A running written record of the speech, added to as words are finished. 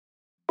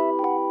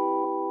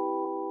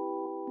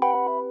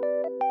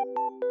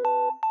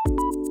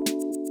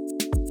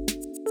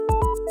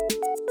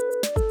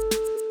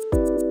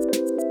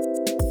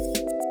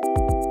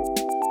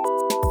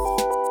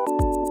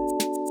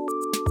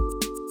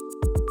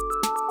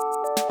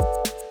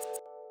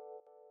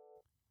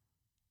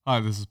Hi,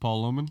 this is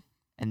Paul Lohman.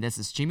 And this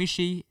is Jimmy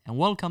Shi, and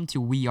welcome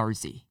to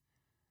WeRZ.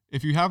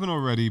 If you haven't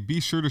already, be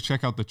sure to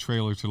check out the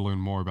trailer to learn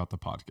more about the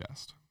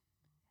podcast.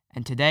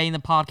 And today in the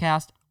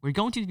podcast, we're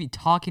going to be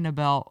talking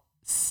about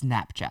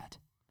Snapchat.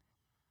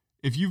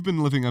 If you've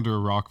been living under a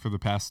rock for the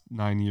past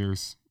 9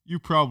 years, you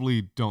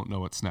probably don't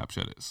know what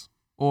Snapchat is.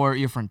 Or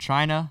you're from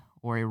China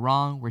or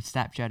Iran, where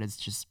Snapchat is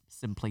just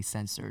simply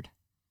censored.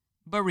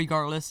 But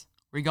regardless,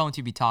 we're going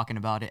to be talking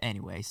about it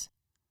anyways.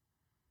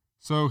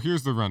 So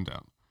here's the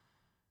rundown.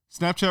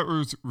 Snapchat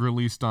was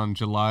released on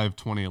July of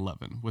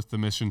 2011 with the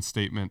mission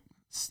statement,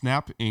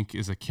 Snap Inc.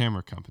 is a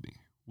camera company.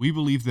 We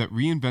believe that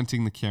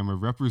reinventing the camera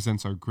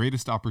represents our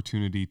greatest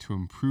opportunity to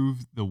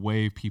improve the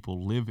way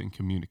people live and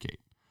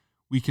communicate.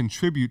 We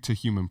contribute to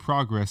human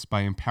progress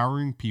by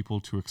empowering people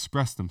to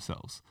express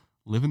themselves,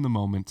 live in the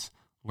moment,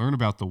 learn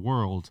about the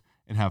world,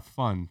 and have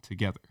fun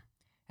together.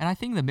 And I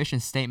think the mission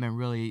statement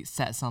really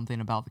says something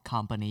about the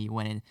company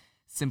when it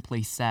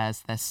simply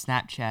says that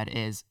Snapchat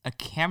is a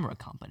camera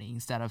company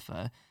instead of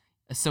a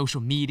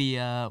social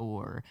media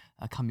or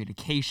a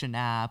communication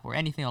app or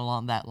anything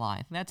along that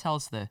line. That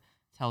tells the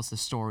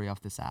story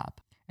of this app.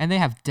 And they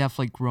have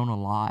definitely grown a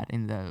lot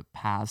in the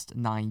past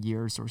 9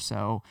 years or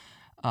so.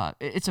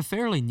 It's a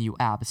fairly new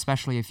app,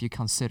 especially if you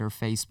consider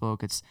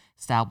Facebook. It's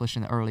established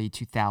in the early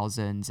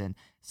 2000s, and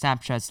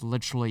Snapchat's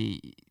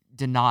literally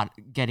did not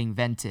get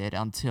invented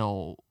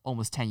until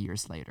almost 10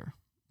 years later.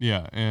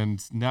 Yeah,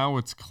 and now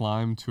it's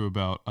climbed to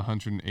about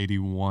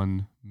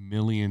 181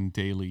 million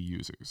daily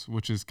users,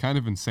 which is kind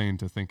of insane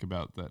to think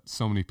about that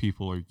so many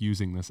people are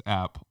using this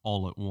app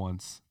all at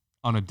once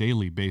on a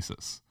daily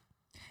basis.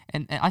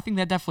 And I think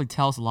that definitely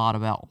tells a lot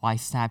about why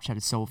Snapchat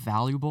is so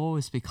valuable,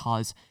 is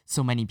because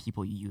so many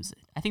people use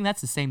it. I think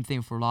that's the same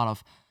thing for a lot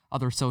of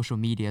other social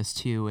medias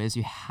too, is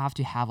you have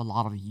to have a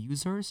lot of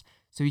users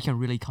so you can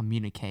really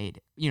communicate,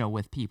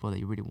 with people that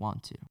you really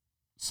want to.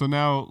 So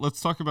now let's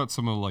talk about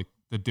some of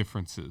the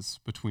differences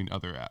between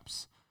other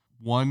apps.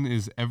 One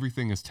is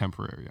everything is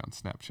temporary on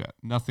Snapchat.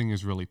 Nothing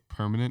is really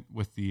permanent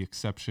with the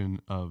exception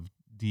of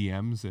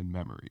DMs and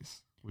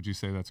memories. Would you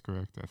say that's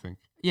correct? I think.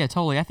 Yeah,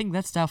 totally. I think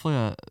that's definitely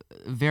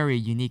a very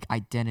unique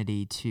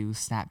identity to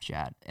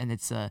Snapchat, and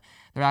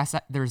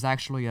there's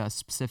actually a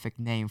specific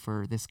name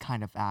for this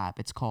kind of app.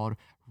 It's called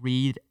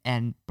read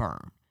and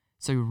burn.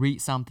 So you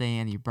read something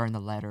and you burn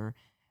the letter,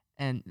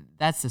 and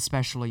that's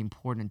especially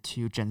important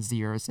to Gen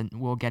Zers, and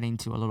we'll get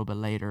into a little bit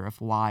later of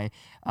why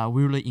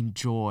we really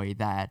enjoy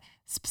that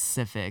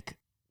specific.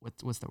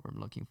 What's the word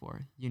I'm looking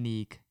for?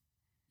 Unique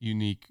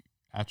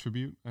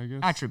Attribute, I guess.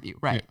 Attribute,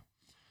 right? Yeah.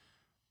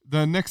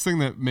 The next thing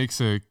that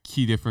makes a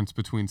key difference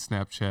between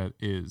Snapchat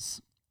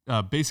is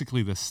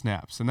basically the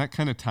snaps, and that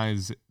kind of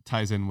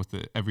ties in with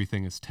the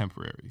everything is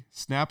temporary.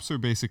 Snaps are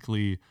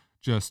basically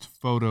just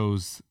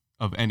photos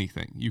of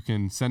anything. You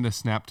can send a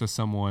snap to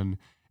someone,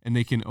 and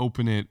they can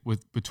open it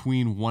with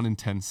between 1 and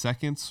 10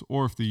 seconds,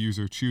 or if the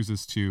user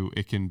chooses to,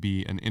 it can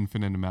be an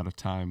infinite amount of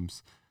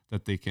times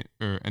that they can,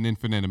 or an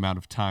infinite amount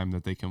of time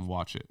that they can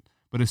watch it.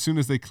 But as soon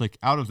as they click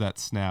out of that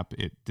snap,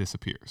 it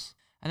disappears.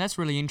 And that's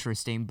really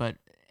interesting,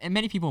 and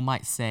many people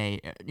might say,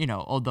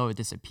 although it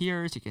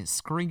disappears, you can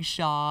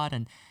screenshot,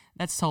 and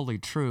that's totally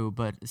true,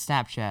 but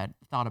Snapchat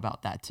thought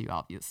about that too,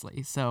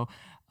 obviously. So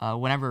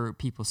whenever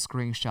people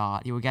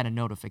screenshot, you will get a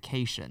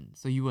notification,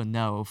 so you will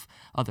know if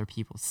other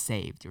people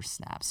saved your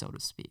snap, so to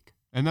speak.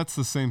 And that's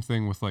the same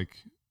thing with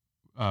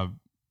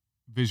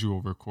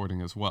visual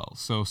recording as well.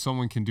 So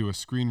someone can do a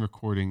screen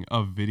recording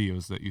of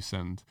videos that you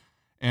send,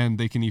 and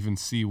they can even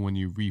see when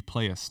you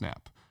replay a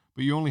snap.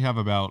 But you only have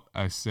about,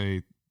 I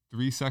say,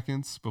 3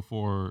 seconds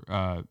before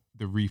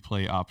the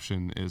replay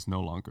option is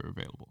no longer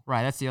available.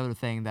 Right, that's the other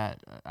thing that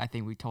I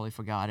think we totally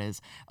forgot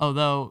is,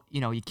 although,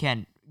 you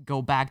can't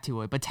go back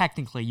to it, but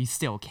technically you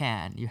still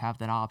can. You have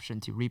that option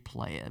to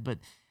replay it, but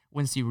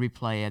once you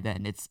replay it,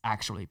 then it's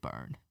actually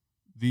burned.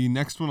 The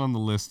next one on the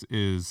list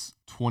is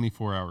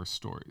 24-hour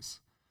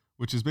stories,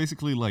 which is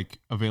basically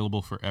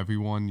available for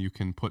everyone. You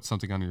can put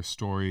something on your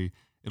story,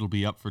 it'll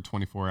be up for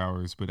 24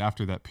 hours, but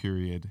after that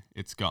period,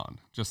 it's gone,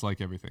 just like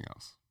everything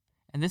else.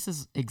 And this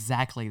is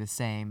exactly the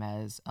same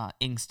as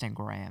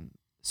Instagram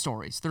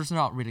stories. There's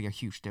not really a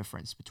huge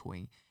difference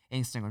between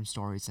Instagram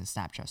stories and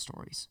Snapchat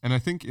stories. And I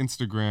think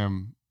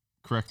Instagram,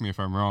 correct me if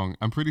I'm wrong,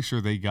 I'm pretty sure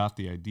they got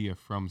the idea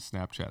from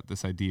Snapchat,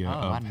 this idea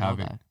of I didn't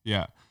having... know that.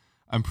 Yeah.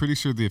 I'm pretty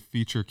sure the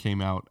feature came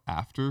out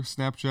after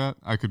Snapchat.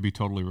 I could be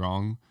totally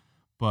wrong,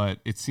 but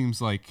it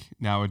seems like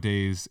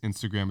nowadays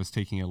Instagram is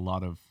taking a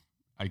lot of,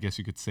 I guess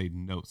you could say,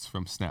 notes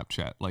from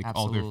Snapchat. Absolutely.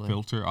 All their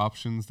filter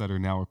options that are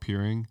now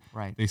appearing,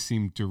 Right. they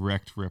seem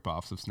direct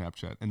ripoffs of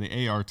Snapchat. And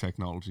the AR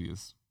technology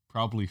is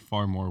probably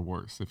far more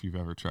worse if you've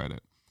ever tried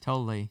it.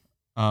 Totally.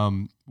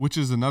 Which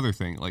is another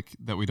thing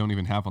that we don't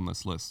even have on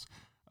this list.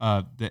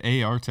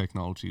 The AR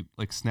technology,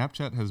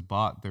 Snapchat has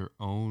bought their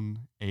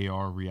own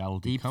AR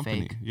reality Deep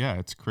company. fake. Yeah,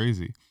 it's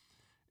crazy.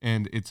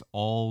 And it's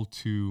all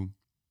to,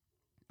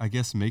 I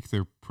guess, make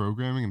their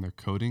programming and their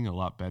coding a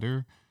lot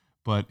better,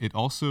 but it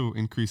also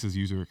increases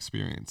user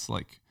experience.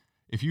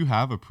 If you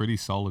have a pretty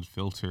solid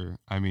filter,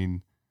 I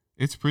mean,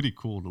 it's pretty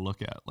cool to look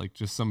at, like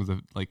just some of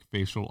the like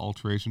facial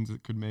alterations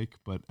it could make,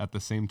 but at the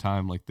same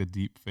time, like the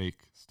deep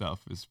fake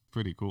stuff is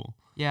pretty cool.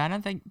 Yeah, and I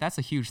think that's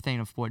a huge thing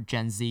of what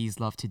Gen Zs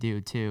love to do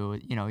too.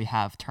 You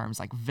have terms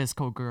like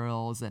Visco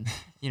girls and,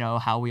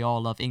 how we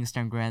all love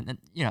Instagram.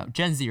 And,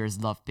 Gen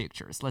Zers love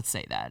pictures, let's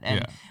say that. And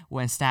Yeah.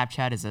 when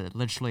Snapchat is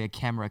literally a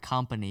camera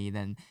company,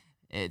 then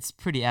it's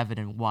pretty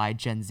evident why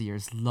Gen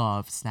Zers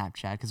love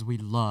Snapchat because we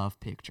love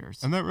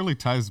pictures. And that really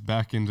ties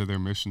back into their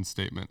mission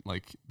statement.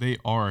 Like they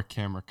are a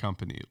camera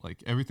company.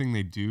 Like everything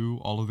they do,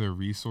 all of their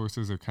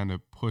resources are kind of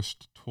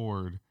pushed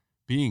toward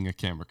being a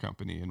camera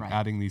company and Right.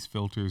 adding these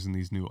filters and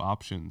these new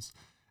options.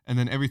 And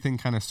then everything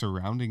kind of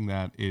surrounding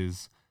that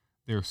is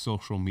their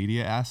social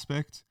media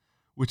aspect,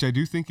 which I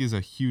do think is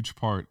a huge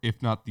part,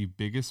 if not the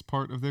biggest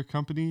part of their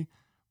company.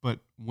 But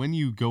when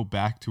you go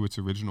back to its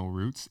original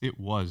roots, it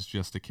was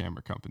just a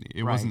camera company.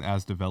 It Right. wasn't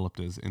as developed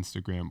as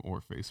Instagram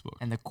or Facebook.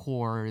 And the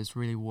core is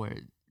really what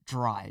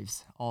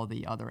drives all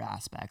the other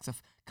aspects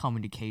of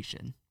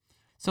communication.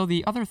 So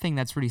the other thing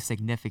that's really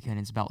significant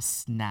is about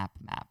Snap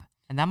Map.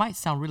 And that might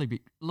sound a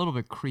little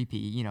bit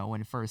creepy,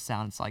 when it first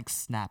sounds like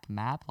Snap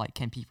Map, like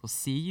can people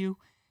see you?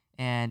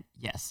 And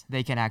yes,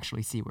 they can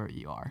actually see where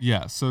you are.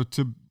 Yeah, so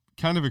to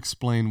kind of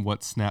explain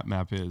what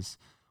SnapMap is,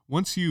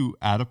 once you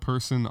add a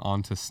person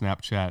onto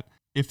Snapchat,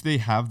 if they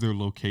have their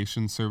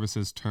location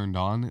services turned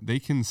on, they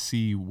can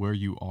see where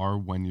you are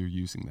when you're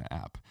using the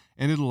app.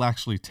 And it'll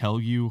actually tell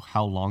you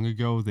how long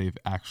ago they've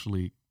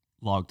actually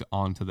logged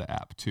onto the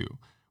app too,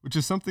 which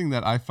is something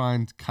that I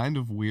find kind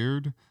of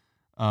weird.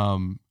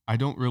 I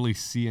don't really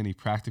see any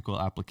practical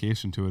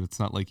application to it. It's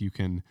not like you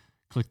can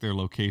click their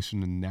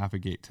location and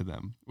navigate to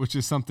them, which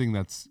is something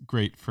that's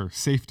great for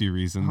safety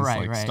reasons, Right,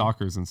 like right.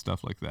 stalkers and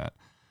stuff like that.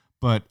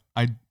 But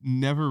I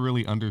never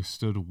really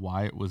understood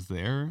why it was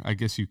there. I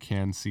guess you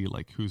can see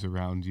like who's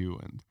around you,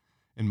 and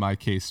in my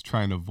case,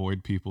 try and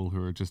avoid people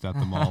who are just at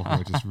the mall who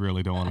I just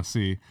really don't want to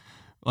see.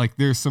 Like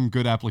there's some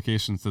good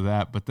applications to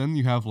that, but then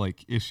you have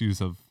like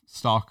issues of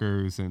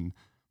stalkers and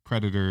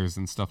predators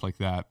and stuff like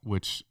that,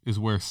 which is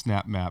where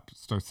SnapMap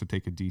starts to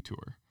take a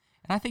detour.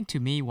 And I think to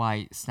me,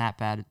 why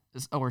Snapchat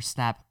or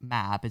Snap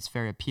Map is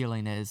very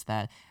appealing is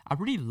that I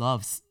really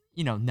love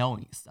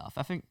knowing stuff.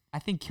 I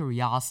think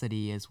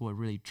curiosity is what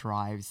really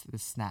drives the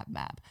Snap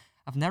Map.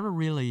 I've never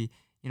really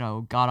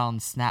got on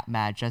Snap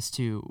Map just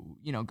to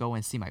go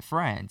and see my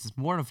friends. It's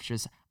more of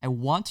just I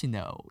want to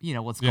know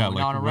what's Yeah, going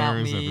like on where around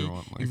is me.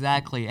 everyone? Like,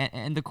 Exactly.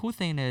 And the cool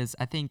thing is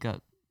I think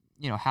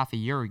half a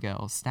year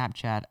ago,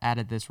 Snapchat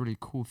added this really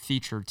cool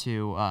feature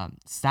to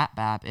Snap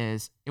Map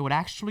is it would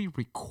actually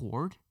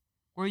record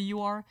where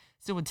you are.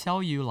 So it would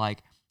tell you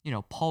like,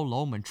 Paul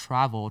Loman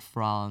traveled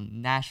from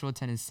Nashville,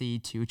 Tennessee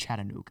to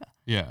Chattanooga.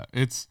 yeah,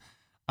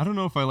 I don't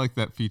know if I like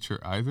that feature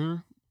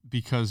either,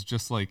 because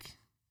just like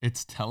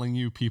it's telling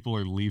you people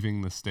are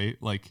leaving the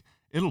state, like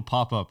it'll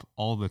pop up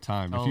all the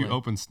time. If Totally. you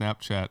open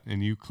Snapchat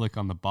and you click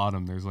on the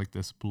bottom, there's like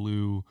this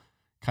blue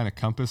kind of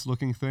compass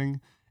looking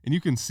thing, and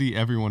you can see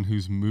everyone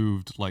who's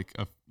moved like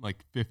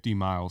 50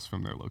 miles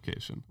from their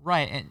location.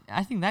 Right, and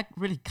I think that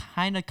really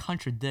kind of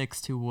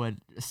contradicts to what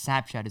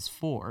Snapchat is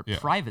for, Yeah.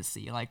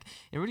 privacy. Like,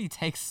 it really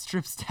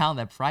strips down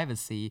that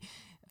privacy,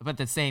 but at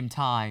the same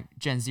time,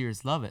 Gen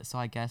Zers love it, so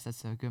I guess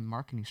that's a good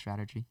marketing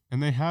strategy.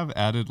 And they have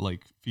added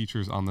like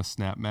features on the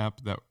Snap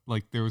Map that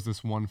like there was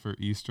this one for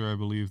Easter, I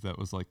believe, that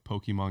was like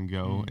Pokemon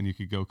Go, and you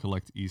could go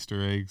collect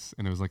Easter eggs,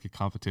 and it was like a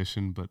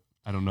competition, but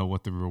I don't know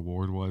what the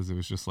reward was. It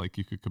was just like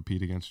you could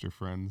compete against your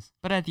friends.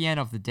 But at the end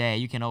of the day,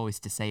 you can always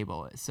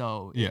disable it,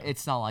 so Yeah.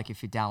 it's not like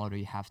if you download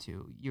it,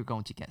 you're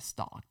going to get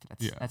stalked.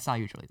 Yeah. That's not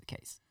usually the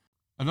case.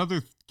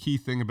 Another key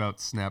thing about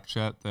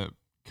Snapchat that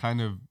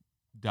kind of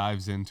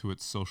dives into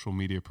its social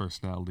media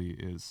personality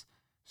is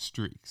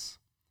streaks.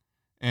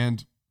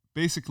 And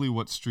basically,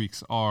 what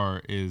streaks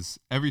are is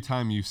every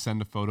time you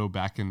send a photo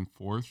back and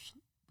forth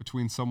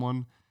between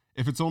someone,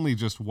 if it's only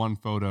just one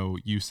photo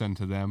you send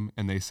to them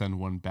and they send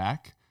one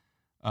back,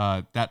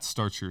 that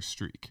starts your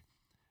streak.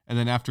 And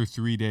then after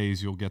 3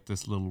 days, you'll get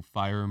this little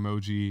fire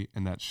emoji,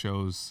 and that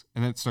shows,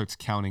 and then it starts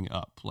counting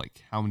up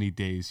like how many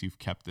days you've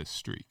kept this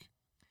streak.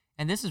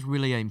 And this is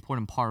really an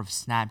important part of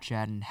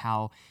Snapchat and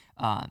how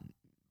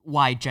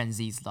why Gen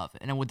Zs love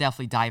it. And we'll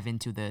definitely dive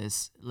into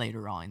this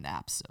later on in the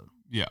episode.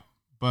 Yeah.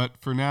 But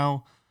for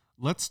now,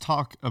 let's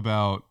talk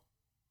about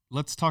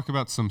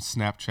some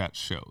Snapchat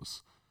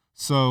shows.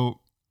 So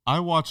I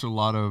watch a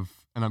lot of,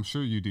 and I'm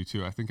sure you do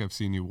too. I think I've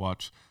seen you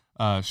watch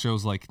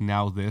shows like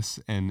Now This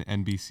and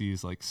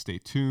NBC's like Stay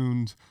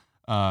Tuned.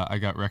 I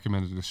got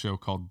recommended a show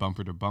called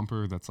Bumper to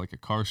Bumper. That's like a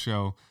car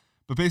show.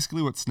 But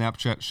basically what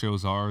Snapchat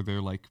shows are,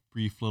 they're like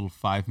brief little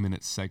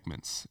 5-minute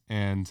segments.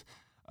 And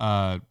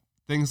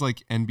things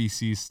like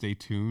NBC's Stay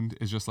Tuned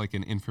is just like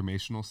an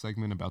informational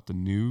segment about the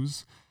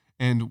news.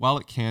 And while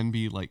it can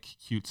be like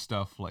cute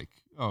stuff like,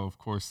 oh, of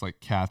course, like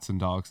cats and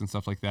dogs and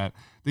stuff like that,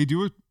 they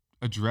do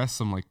address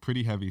some like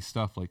pretty heavy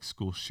stuff like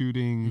school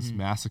shootings,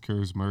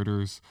 massacres,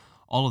 murders,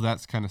 all of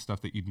that kind of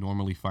stuff that you'd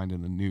normally find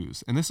in the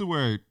news. And this is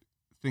where I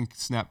think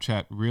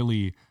Snapchat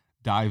really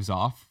dives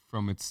off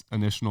from its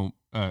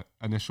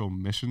initial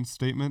mission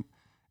statement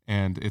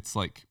and it's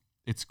like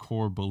its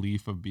core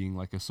belief of being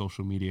like a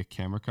social media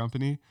camera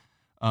company,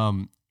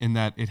 in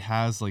that it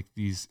has like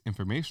these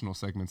informational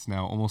segments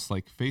now, almost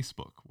like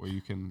Facebook, where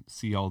you can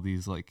see all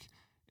these like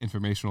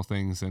informational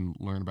things and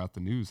learn about the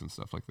news and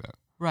stuff like that.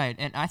 Right,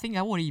 and I think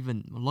I would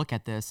even look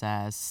at this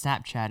as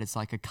Snapchat is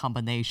like a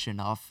combination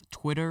of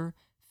Twitter,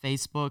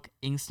 Facebook,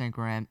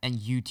 Instagram, and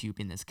YouTube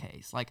in this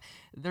case. Like,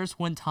 there's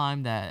one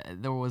time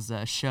that there was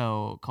a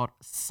show called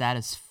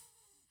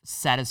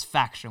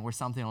Satisfaction or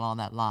something along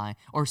that line,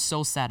 or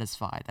So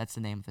Satisfied. That's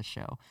the name of the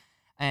show,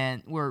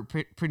 and where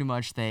pretty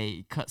much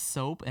they cut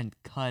soap and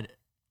cut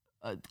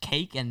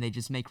cake, and they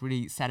just make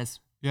really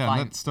satisfying. Yeah,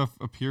 and that stuff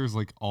appears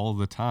like all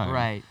the time.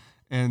 Right.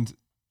 And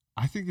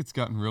I think it's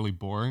gotten really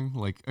boring.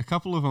 Like a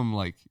couple of them,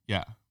 like,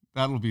 yeah,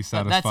 that'll be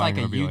satisfying. That's like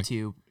a It'll be like,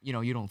 YouTube.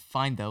 You don't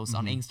find those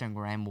on Mhm.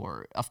 Instagram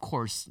or, of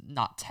course,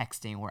 not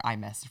texting or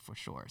iMessage for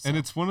sure. So. and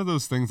it's one of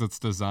those things that's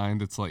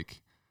designed. It's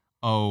like,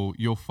 oh,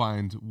 you'll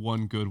find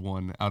one good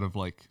one out of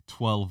like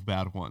 12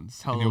 bad ones.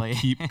 Totally.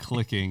 And you'll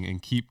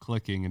keep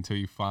clicking until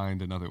you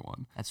find another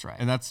one. That's right.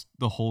 And that's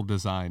the whole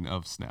design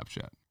of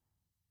Snapchat.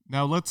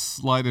 Now let's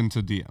slide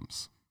into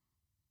DMs.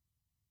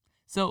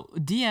 So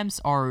DMs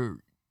are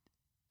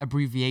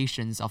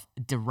abbreviations of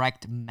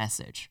direct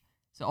message.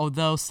 So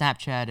although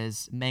Snapchat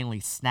is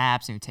mainly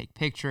snaps and you take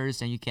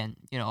pictures and you can,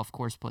 of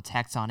course, put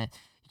text on it,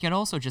 you can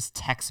also just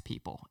text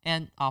people.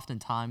 And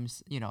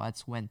oftentimes,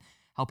 that's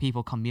how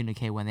people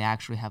communicate when they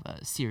actually have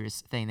a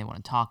serious thing they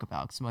want to talk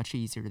about. It's much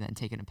easier than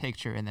taking a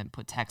picture and then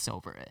put text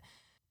over it.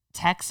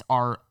 Texts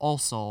are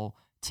also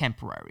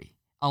temporary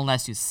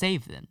unless you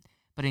save them.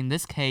 But in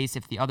this case,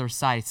 if the other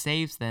side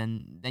saves,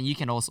 then you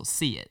can also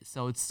see it.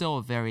 So it's still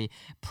a very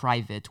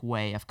private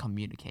way of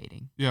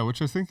communicating. Yeah, which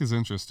I think is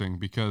interesting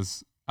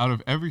because out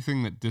of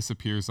everything that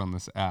disappears on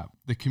this app,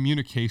 the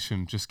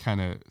communication just kind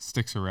of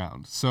sticks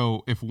around.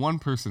 So if one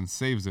person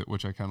saves it,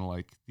 which I kind of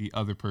like, the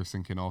other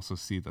person can also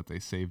see that they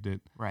saved it.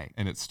 Right.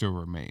 And it still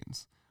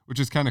remains, which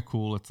is kind of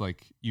cool. It's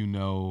like,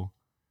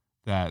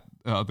 that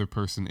the other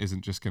person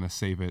isn't just going to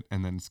save it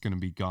and then it's going to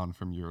be gone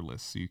from your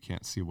list. So you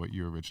can't see what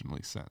you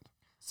originally sent.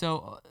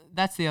 So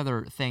that's the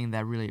other thing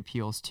that really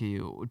appeals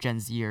to Gen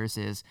Zers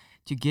is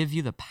to give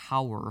you the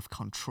power of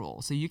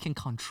control. So you can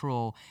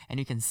control and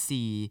you can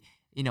see,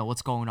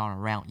 what's going on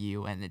around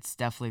you. And it's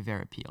definitely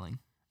very appealing.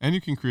 And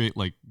you can create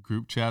like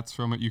group chats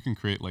from it. You can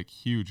create like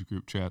huge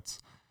group chats.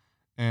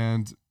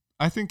 And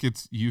I think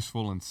it's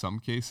useful in some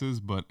cases,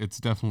 but it's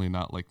definitely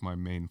not like my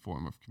main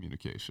form of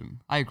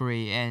communication. I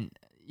agree. And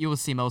you will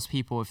see most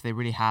people, if they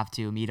really have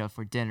to meet up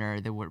for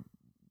dinner, they would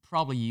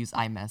probably use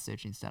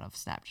iMessage instead of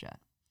Snapchat.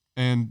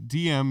 And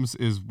DMs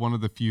is one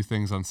of the few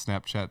things on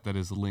Snapchat that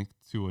is linked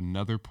to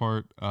another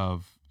part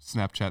of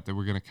Snapchat that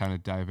we're going to kind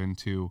of dive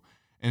into.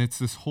 And it's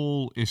this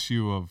whole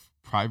issue of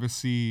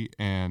privacy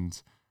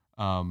and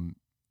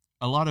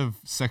a lot of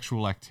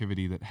sexual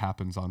activity that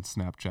happens on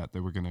Snapchat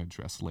that we're going to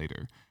address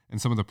later.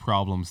 And some of the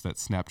problems that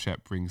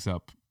Snapchat brings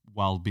up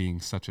while being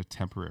such a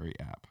temporary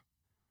app.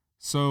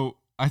 So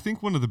I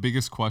think one of the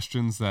biggest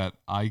questions that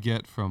I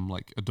get from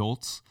like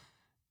adults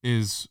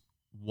is,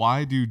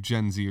 why do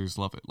Gen Zers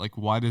love it? Like,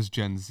 why does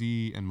Gen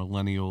Z and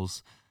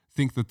millennials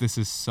think that this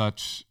is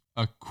such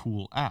a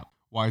cool app?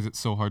 Why is it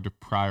so hard to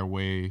pry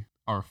away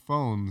our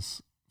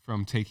phones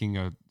from taking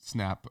a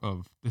snap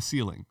of the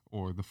ceiling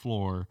or the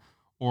floor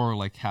or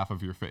like half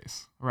of your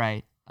face?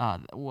 Right.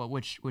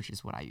 Which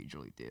is what I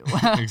usually do.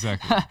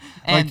 Exactly.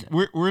 And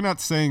like we're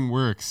not saying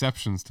we're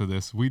exceptions to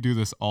this. We do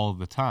this all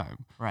the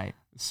time. right.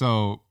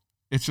 So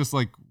it's just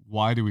like,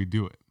 why do we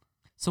do it?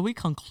 So we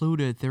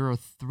concluded there are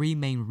three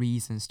main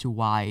reasons to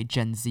why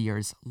Gen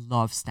Zers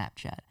love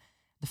Snapchat.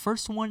 The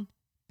first one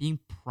being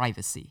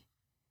privacy.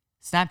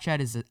 Snapchat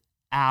is an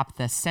app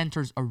that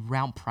centers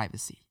around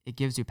privacy. It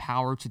gives you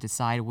power to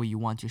decide what you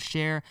want to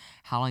share,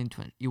 how long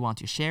you want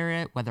to share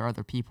it, whether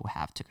other people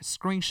have took a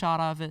screenshot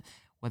of it,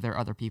 whether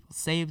other people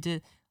saved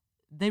it.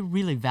 They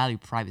really value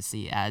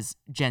privacy, as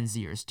Gen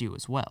Zers do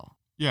as well.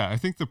 Yeah, I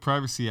think the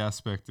privacy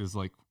aspect is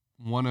like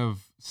one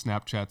of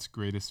Snapchat's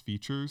greatest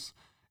features,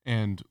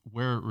 and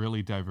where it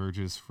really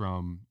diverges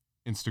from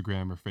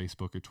Instagram or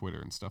Facebook or Twitter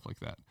and stuff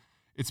like that.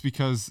 It's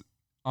because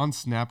on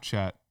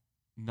Snapchat,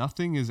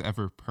 nothing is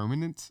ever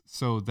permanent,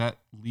 so that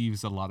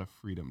leaves a lot of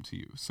freedom to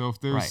you. So if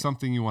there's Right.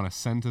 something you want to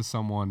send to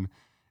someone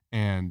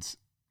and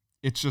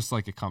it's just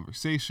like a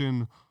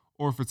conversation,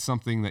 or if it's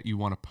something that you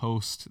want to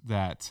post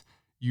that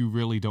you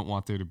really don't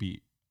want there to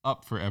be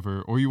up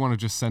forever, or you want to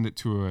just send it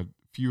to a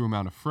few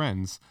amount of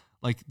friends,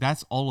 like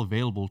that's all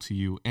available to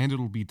you and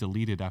it'll be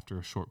deleted after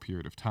a short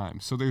period of time.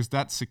 So there's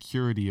that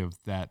security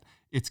of that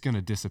it's going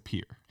to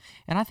disappear.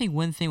 And I think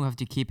one thing we have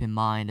to keep in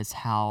mind is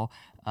how,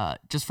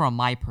 just from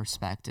my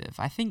perspective,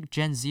 I think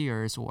Gen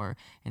Zers, or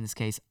in this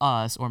case,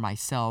 us or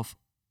myself,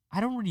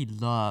 I don't really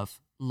love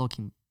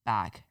looking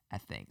back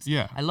at things.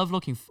 Yeah. I love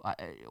looking,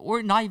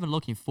 or not even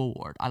looking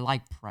forward. I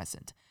like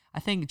present. I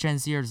think Gen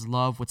Zers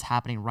love what's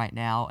happening right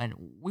now, and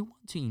we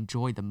want to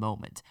enjoy the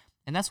moment.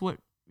 And that's what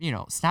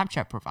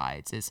Snapchat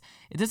provides. Is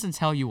it doesn't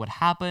tell you what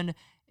happened.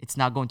 It's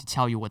not going to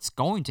tell you what's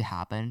going to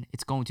happen.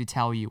 It's going to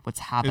tell you what's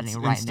happening It's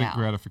right instant now.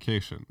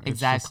 gratification. It's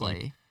just Exactly.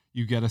 like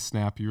you get a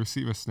snap, you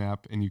receive a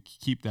snap, and you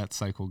keep that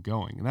cycle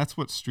going. And that's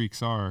what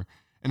streaks are.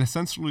 And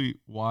essentially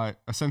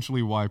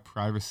why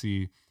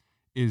privacy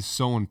is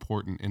so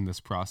important in this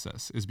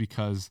process is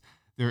because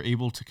they're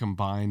able to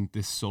combine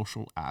this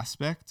social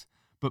aspect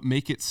but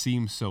make it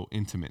seem so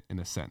intimate in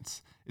a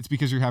sense. It's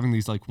because you're having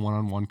these like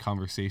one-on-one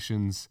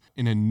conversations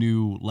in a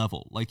new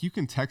level. Like you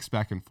can text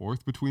back and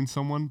forth between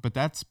someone, but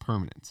that's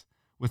permanent.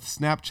 With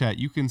Snapchat,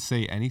 you can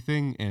say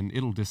anything and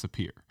it'll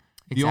disappear.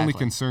 The only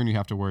Exactly. concern you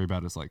have to worry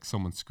about is like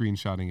someone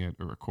screenshotting it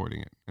or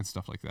recording it and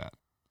stuff like that.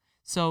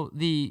 So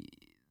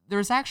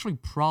there's actually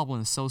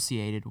problems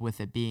associated with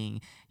it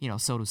being,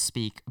 so to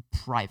speak,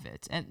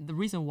 private. And the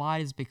reason why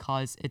is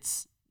because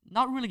it's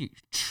not really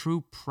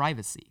true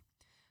privacy.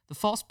 The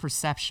false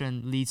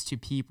perception leads to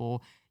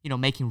people,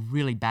 making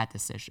really bad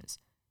decisions.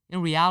 In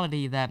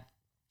reality, that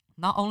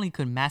not only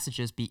could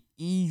messages be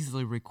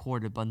easily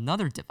recorded by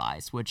another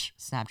device, which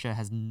Snapchat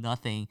has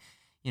nothing,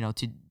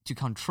 to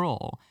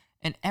control,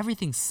 and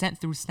everything sent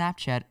through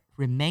Snapchat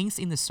remains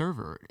in the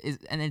server,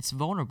 and it's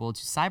vulnerable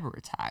to cyber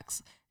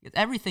attacks.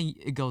 Everything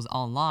it goes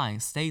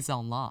online stays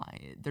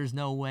online. There's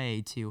no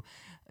way to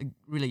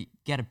really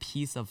get a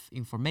piece of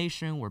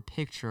information or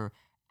picture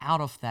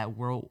out of that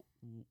world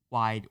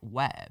wide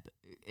web.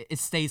 It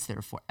stays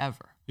there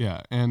forever.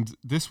 Yeah, and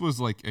this was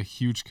like a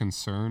huge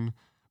concern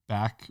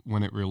back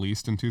when it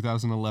released in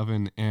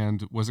 2011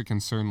 and was a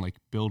concern like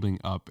building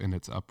up in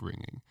its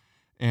upbringing.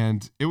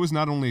 And it was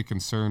not only a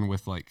concern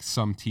with like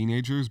some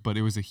teenagers, but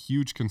it was a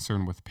huge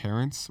concern with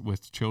parents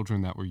with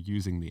children that were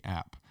using the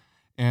app.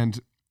 And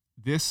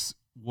this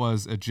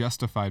was a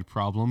justified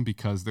problem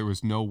because there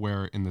was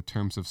nowhere in the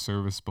terms of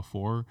service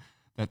before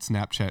that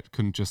Snapchat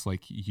couldn't just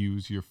like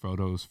use your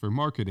photos for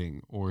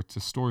marketing or to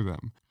store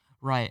them.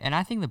 Right. And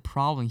I think the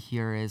problem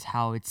here is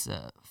how it's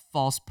a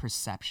false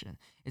perception.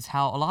 It's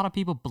how a lot of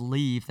people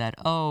believe that,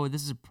 oh,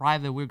 this is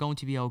private, we're going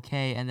to be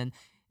okay. And then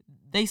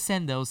they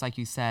send those, like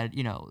you said,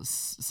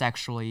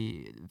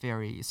 sexually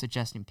very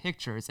suggesting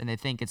pictures, and they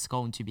think it's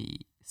going to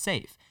be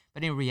safe.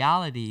 But in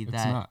reality, It's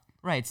not.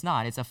 right, it's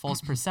not. It's a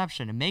false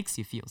perception. It makes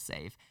you feel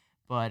safe,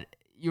 but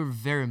you're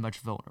very much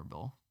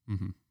vulnerable.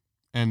 hmm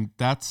And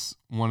that's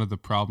one of the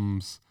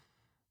problems.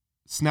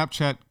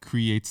 Snapchat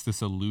creates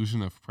this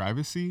illusion of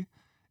privacy.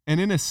 And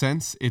in a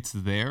sense, it's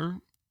there.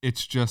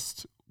 It's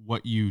just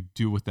what you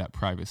do with that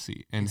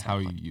privacy and how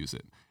you Exactly. use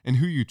it and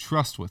who you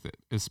trust with it,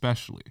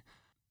 especially.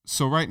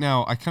 So, right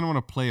now, I kind of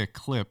want to play a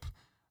clip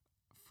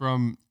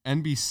from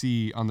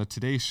NBC on the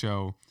Today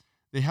Show.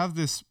 They have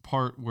this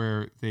part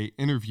where they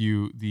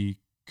interview the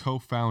co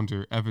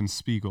founder, Evan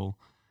Spiegel,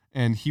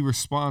 and he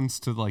responds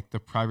to like the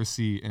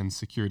privacy and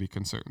security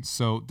concerns.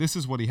 So, this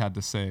is what he had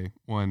to say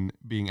when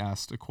being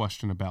asked a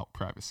question about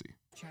privacy.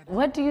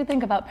 What do you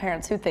think about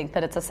parents who think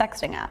that it's a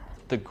sexting app?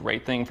 The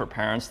great thing for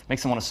parents,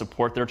 makes them want to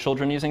support their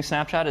children using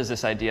Snapchat, is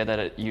this idea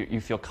that you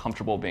feel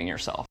comfortable being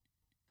yourself.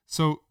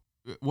 So,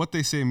 what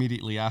they say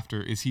immediately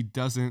after is he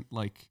doesn't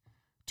like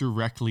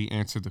directly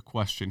answer the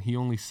question. He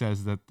only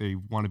says that they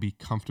want to be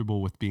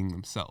comfortable with being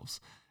themselves.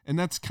 And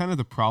that's kind of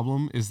the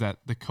problem, is that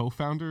the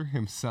co-founder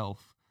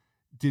himself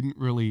didn't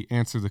really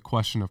answer the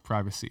question of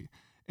privacy.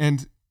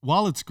 And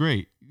while it's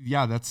great,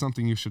 yeah, that's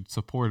something you should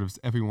support, is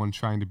everyone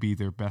trying to be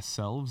their best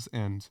selves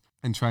and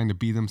trying to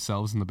be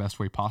themselves in the best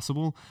way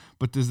possible.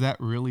 But does that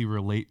really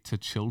relate to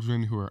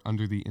children who are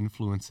under the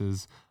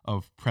influences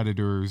of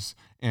predators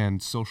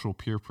and social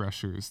peer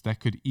pressures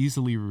that could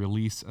easily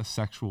release a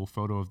sexual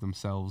photo of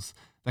themselves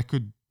that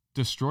could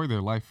destroy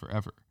their life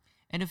forever?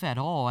 And if at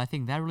all, I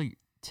think that really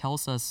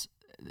tells us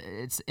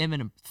it's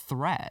imminent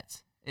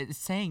threat. It's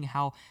saying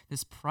how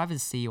this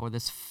privacy or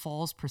this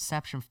false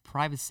perception of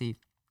privacy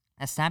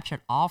that Snapchat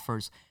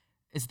offers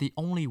is the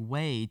only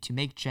way to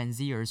make Gen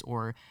Zers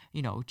or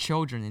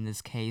children in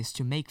this case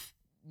to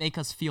make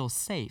us feel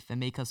safe and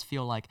make us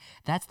feel like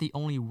that's the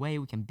only way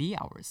we can be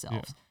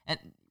ourselves. And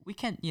we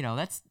can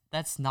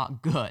that's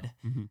not good.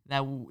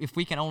 If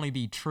we can only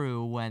be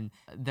true when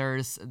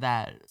there's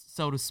that,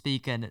 so to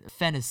speak, an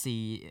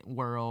fantasy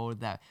world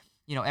that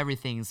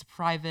everything's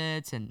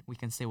private and we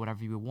can say whatever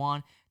we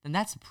want, then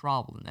that's a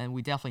problem, and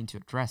we definitely need to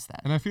address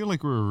that. And I feel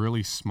like we're a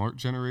really smart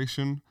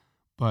generation,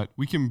 but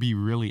we can be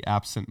really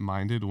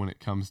absent-minded when it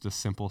comes to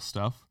simple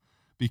stuff.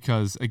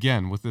 Because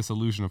again, with this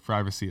illusion of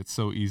privacy, it's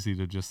so easy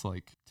to just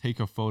like take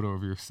a photo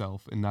of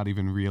yourself and not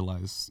even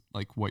realize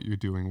like what you're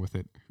doing with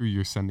it, who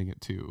you're sending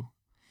it to.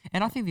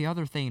 And I think the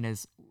other thing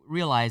is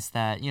realize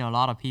that a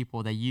lot of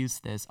people that use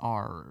this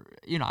are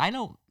I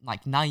know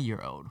like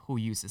 9-year-old who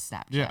uses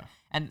Snapchat, Yeah.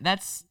 and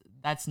that's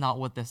not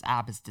what this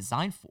app is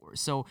designed for.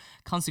 So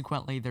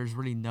consequently, there's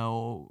really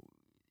no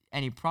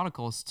any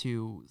protocols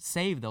to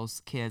save those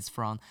kids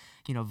from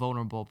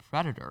vulnerable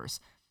predators.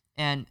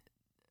 And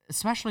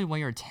especially when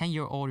you're a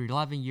 10-year-old or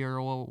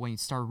 11-year-old, when you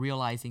start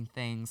realizing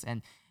things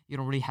and you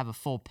don't really have a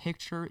full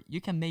picture, you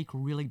can make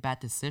really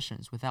bad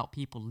decisions without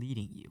people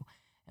leading you.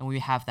 And when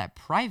you have that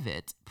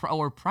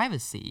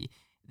privacy,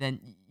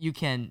 then you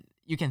can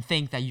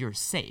think that you're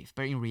safe,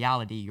 but in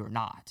reality, you're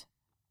not.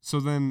 So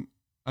then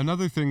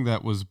another thing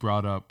that was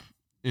brought up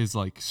is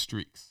like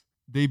streaks.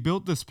 They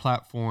built this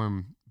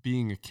platform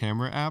being a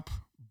camera app,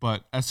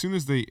 but as soon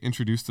as they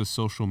introduced the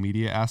social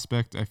media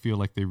aspect, I feel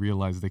like they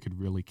realized they could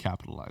really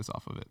capitalize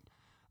off of it.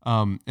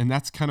 And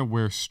that's kind of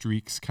where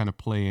streaks kind of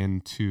play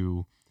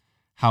into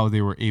how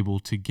they were able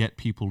to get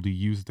people to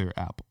use their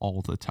app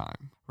all the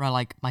time. Right,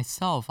 like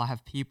myself, I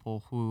have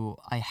people who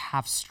I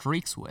have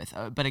streaks with.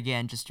 But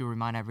again, just to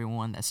remind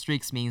everyone that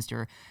streaks means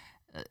you're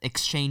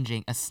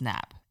exchanging a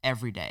snap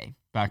every day,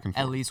 Back and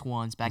forth. at least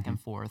once, back and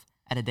forth,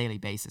 at a daily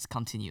basis,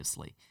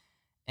 continuously.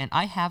 And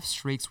I have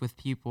streaks with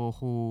people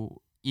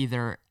who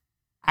I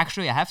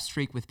have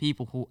streak with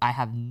people who I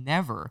have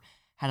never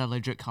had a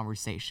legit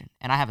conversation,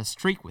 and I have a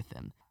streak with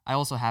them. I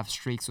also have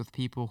streaks with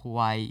people who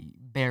I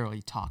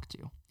barely talk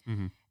to.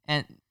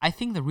 And I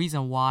think the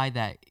reason why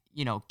that,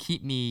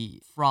 keep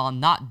me from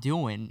not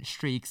doing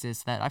streaks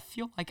is that I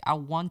feel like I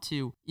want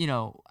to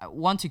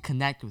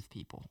connect with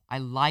people. I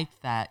like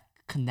that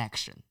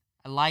connection.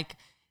 I like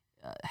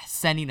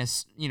sending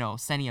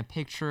a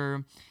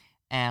picture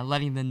and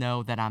letting them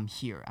know that I'm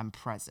here, I'm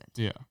present.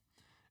 Yeah.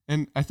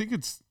 And I think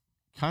it's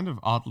kind of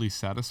oddly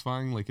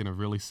satisfying, like in a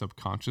really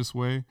subconscious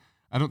way.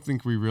 I don't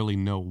think we really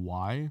know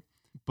why,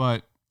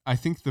 but I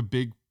think the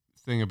big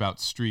thing about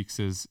streaks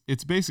is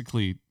it's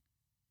basically,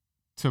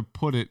 to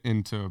put it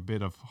into a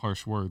bit of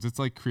harsh words, it's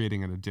like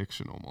creating an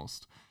addiction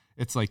almost.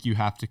 It's like you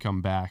have to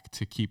come back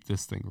to keep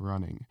this thing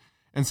running.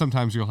 And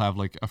sometimes you'll have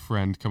like a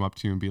friend come up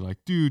to you and be like,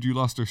 dude, you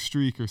lost our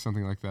streak or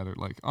something like that. Or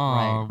like,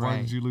 oh, why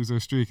did you lose our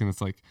streak? And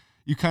it's like,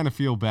 you kind of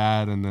feel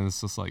bad. And then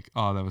it's just like,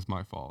 oh, that was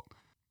my fault.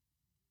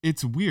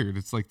 It's weird.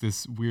 It's like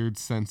this weird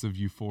sense of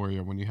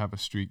euphoria when you have a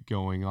streak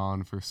going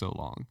on for so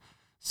long.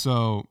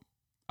 So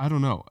I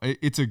don't know.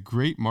 It's a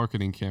great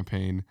marketing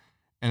campaign.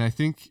 And I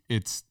think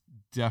it's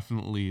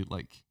definitely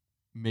like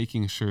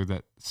making sure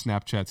that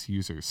Snapchat's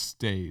user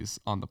stays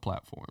on the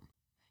platform.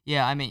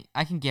 Yeah, I mean,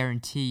 I can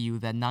guarantee you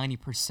that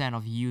 90%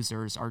 of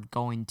users are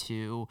going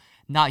to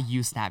not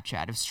use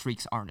Snapchat if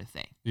streaks aren't a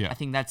thing. Yeah. I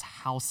think that's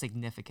how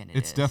significant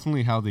It's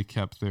definitely how they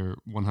kept their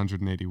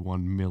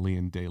 181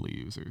 million daily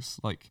users.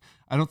 Like,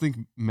 I don't think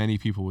many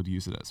people would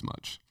use it as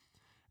much.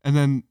 And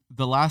then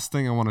the last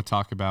thing I want to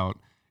talk about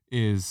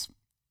is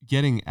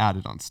getting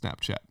added on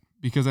Snapchat,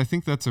 because I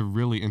think that's a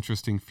really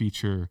interesting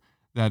feature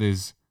that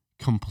is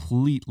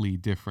completely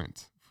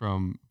different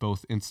from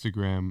both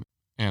Instagram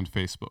and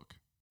Facebook.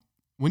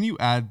 When you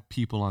add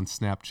people on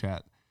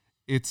Snapchat,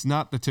 it's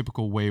not the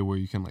typical way where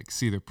you can like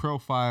see their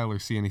profile or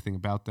see anything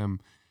about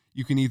them.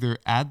 You can either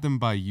add them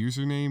by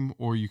username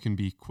or you can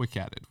be quick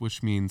added,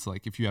 which means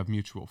like if you have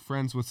mutual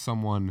friends with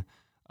someone,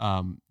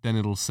 then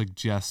it'll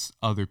suggest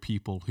other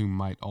people who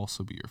might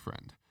also be your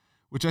friend,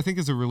 which I think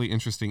is a really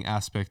interesting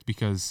aspect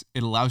because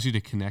it allows you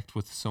to connect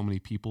with so many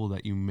people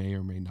that you may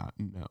or may not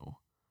know.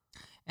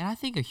 And I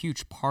think a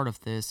huge part of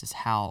this is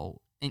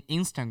how in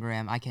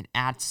Instagram, I can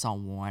add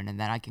someone and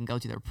then I can go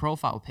to their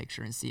profile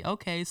picture and see,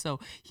 okay, so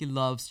he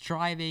loves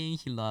driving,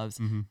 he loves,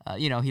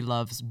 he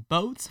loves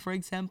boats, for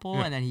example,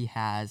 and then he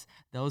has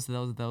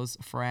those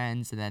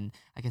friends, and then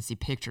I can see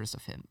pictures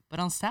of him. But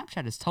on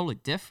Snapchat, it's totally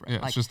different.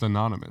 Yeah, it's just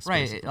anonymous.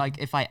 Right, basically. like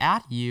if I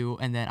add you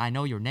and then I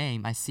know your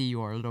name, I see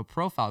your little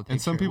profile picture.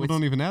 And some people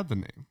don't even add the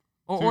name.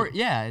 Or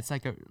yeah, it's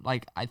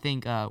like I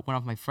think one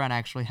of my friend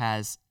actually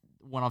has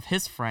one of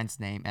his friends'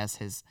 name as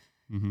his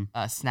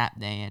Snap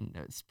name,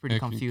 and it's pretty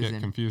confusing. It can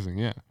get confusing,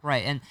 yeah.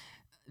 Right, and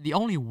the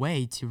only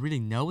way to really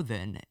know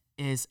then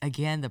is,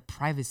 again, the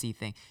privacy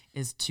thing,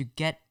 is to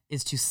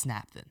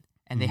snap them,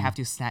 and they have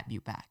to snap you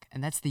back.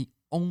 And that's the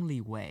only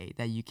way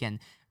that you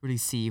can really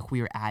see who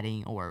you're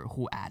adding or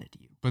who added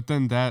you. But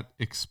then that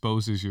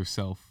exposes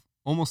yourself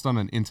almost on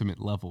an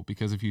intimate level,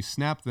 because if you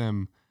snap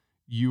them,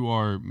 you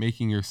are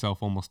making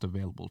yourself almost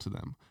available to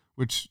them,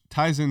 which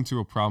ties into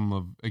a problem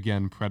of,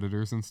 again,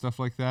 predators and stuff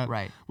like that.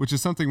 Right. Which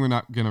is something we're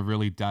not going to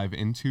really dive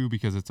into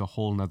because it's a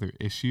whole nother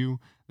issue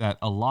that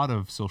a lot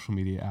of social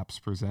media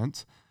apps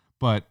present.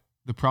 But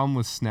the problem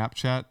with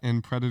Snapchat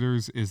and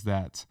predators is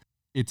that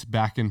it's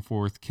back and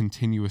forth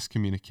continuous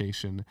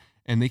communication,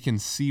 and they can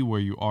see where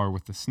you are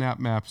with the snap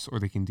maps, or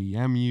they can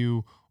DM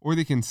you, or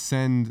they can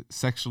send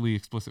sexually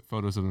explicit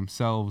photos of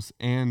themselves,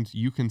 and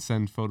you can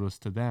send photos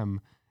to them,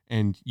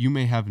 and you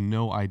may have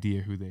no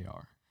idea who they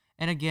are.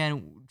 And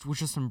again, we're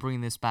just going to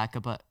bring this back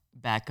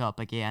up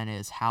again,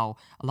 is how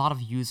a lot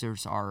of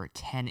users are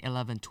 10,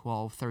 11,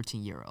 12,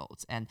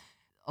 13-year-olds. And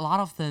a lot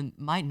of them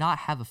might not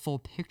have a full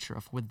picture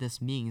of what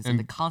this means and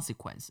the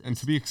consequences. And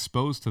to be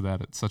exposed to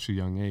that at such a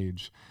young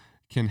age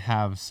can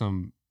have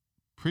some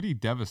pretty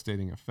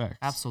devastating effects.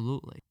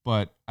 Absolutely.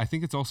 But I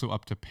think it's also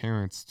up to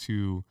parents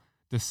to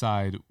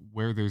decide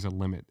where there's a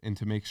limit and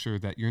to make sure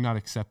that you're not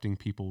accepting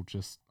people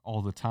just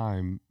all the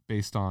time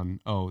based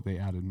on, oh, they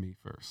added me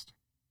first.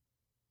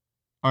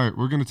 All right,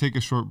 we're going to take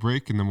a short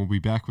break, and then we'll be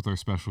back with our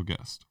special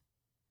guest.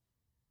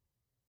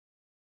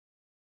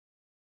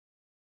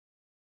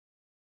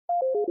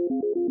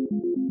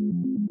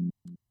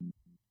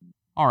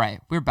 All right,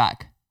 we're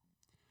back.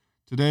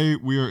 Today,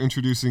 we are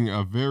introducing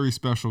a very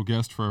special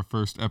guest for our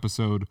first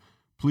episode.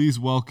 Please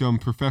welcome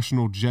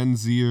professional Gen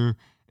Zer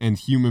and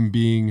human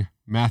being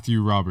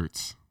Matthew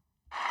Roberts.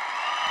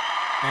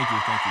 Thank you.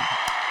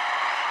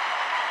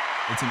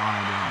 It's an honor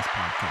to be on this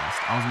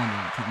podcast. I was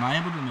wondering, am I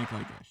able to make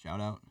like a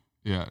shout out?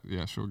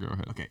 Yeah, sure, go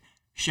ahead. Okay.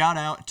 Shout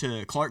out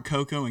to Clark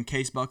Coco and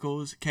Case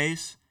Buckles.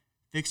 Case,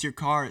 fix your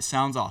car. It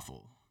sounds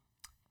awful.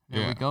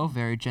 There we go.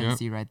 Very Gen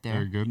Z right there.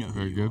 Very good. You know who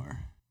Very you good. are.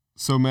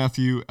 So,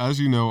 Matthew,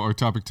 as you know, our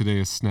topic today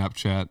is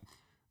Snapchat.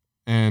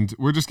 And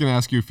we're just going to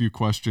ask you a few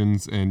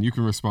questions, and you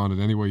can respond in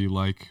any way you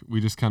like.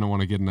 We just kind of want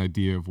to get an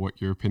idea of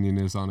what your opinion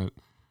is on it.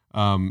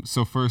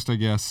 So first, I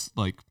guess,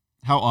 like,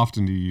 how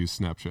often do you use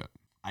Snapchat?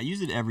 I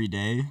use it every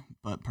day,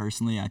 but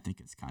personally, I think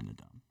it's kind of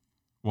dumb.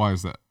 Why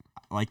is that?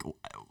 Like,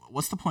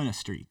 what's the point of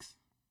streaks?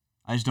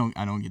 I don't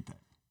get that.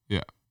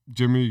 Yeah.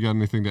 Jimmy, you got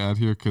anything to add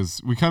here? Because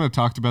we kind of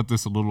talked about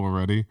this a little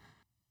already.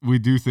 We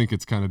do think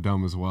it's kind of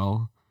dumb as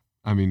well.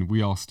 I mean,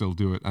 we all still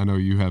do it. I know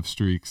you have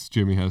streaks.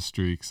 Jimmy has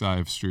streaks. I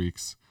have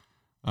streaks.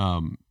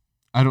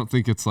 I don't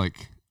think it's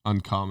like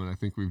uncommon. I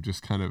think we've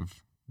just kind of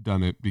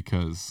done it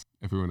because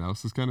everyone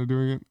else is kind of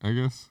doing it, I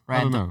guess. Right.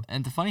 I don't know.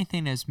 And the funny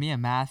thing is, me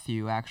and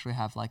Matthew actually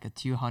have like a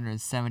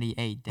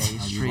 278-day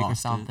streak or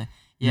something.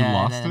 You Yeah,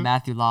 lost and it? then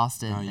Matthew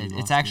lost it. Oh, you It's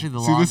lost actually it. the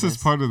See, longest. this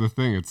is part of the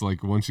thing. It's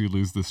like once you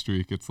lose the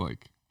streak, it's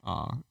like,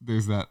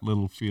 there's that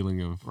little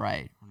feeling of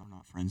Right. We're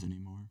not friends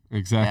anymore.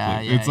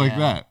 exactly. Yeah, It's like yeah.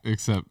 that,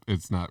 except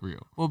it's not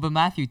real. Well, but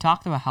Matthew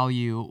talked about how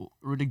you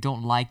really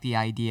don't like the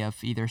idea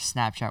of either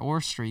Snapchat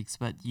or streaks,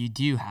 but you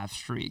do have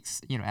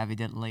streaks,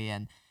 evidently,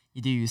 and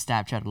you do use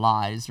Snapchat a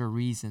lot. Is there a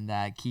reason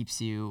that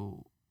keeps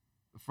you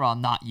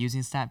from not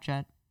using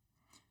Snapchat?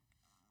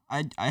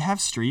 I have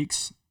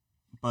streaks,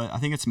 but I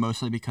think it's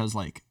mostly because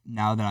like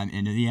now that I'm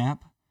into the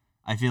app,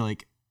 I feel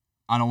like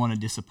I don't want to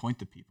disappoint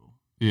the people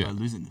Yeah. by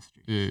losing the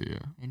streak. Yeah.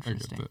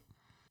 Interesting. I get that.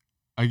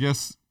 I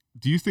guess,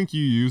 do you think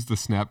you use the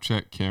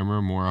Snapchat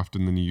camera more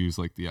often than you use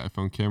like the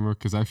iPhone camera?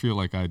 Because I feel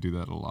like I do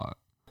that a lot.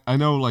 I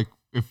know like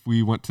if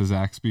we went to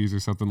Zaxby's or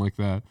something like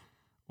that,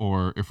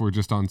 or if we're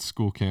just on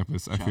school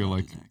campus, I Shout feel out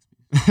like to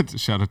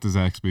Zaxby's. shout out to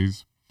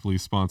Zaxby's,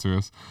 please sponsor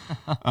us.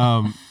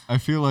 I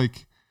feel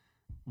like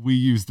we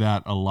use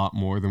that a lot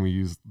more than we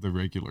use the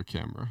regular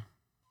camera.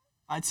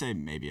 I'd say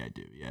maybe I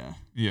do. Yeah.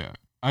 Yeah,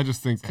 I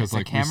just think because It's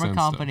like a camera we send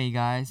company,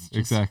 guys. Just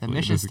Exactly, The it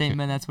mission is a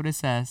statement, that's what it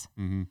says.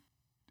 hmm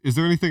Is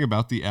there anything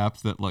about the app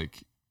that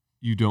like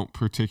you don't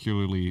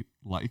particularly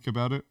like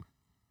about it?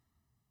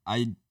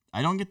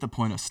 I don't get the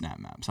point of Snap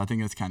Maps. I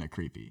think that's kind of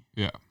creepy.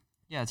 Yeah.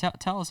 Yeah,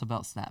 tell us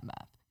about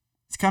SnapMap.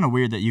 It's kind of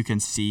weird that you can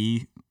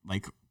see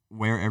like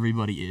where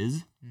everybody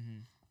is. Mm-hmm.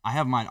 I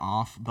have mine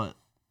off, but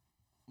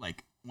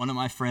like one of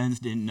my friends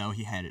didn't know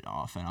he had it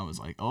off, and I was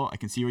like, "Oh, I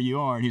can see where you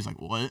are," and he was like,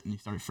 "What?" And he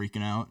started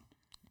freaking out.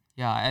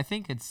 Yeah, I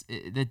think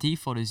the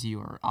default is you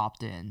are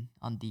opt in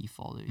on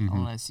default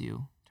unless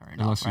you turn it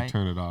Unless off, right? you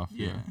turn it off.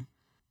 Yeah.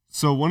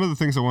 So one of the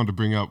things I wanted to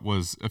bring up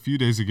was a few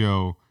days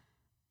ago,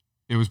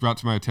 it was brought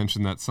to my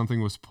attention that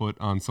something was put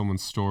on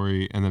someone's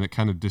story and then it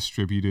kind of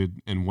distributed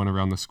and went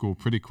around the school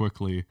pretty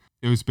quickly.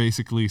 It was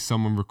basically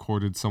someone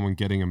recorded someone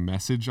getting a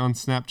message on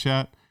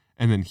Snapchat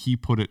and then he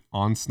put it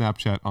on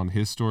Snapchat on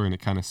his story and it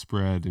kind of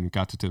spread and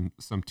got to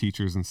some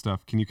teachers and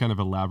stuff. Can you kind of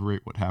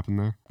elaborate what happened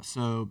there?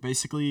 So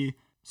basically,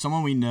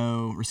 someone we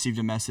know received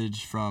a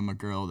message from a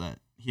girl that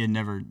he had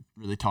never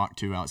really talked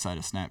to outside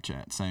of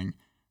Snapchat saying,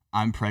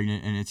 "I'm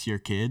pregnant and it's your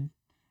kid."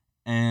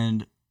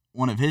 And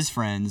one of his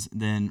friends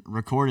then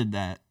recorded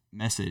that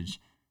message,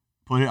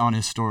 put it on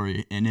his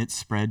story, and it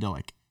spread to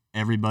like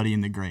everybody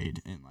in the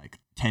grade in like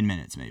 10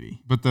 minutes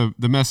maybe. But the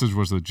message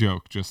was a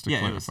joke, just to It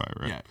clarify,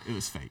 was, right? Yeah, it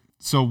was fake.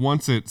 So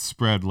once it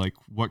spread, like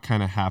what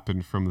kind of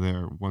happened from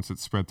there once it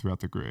spread throughout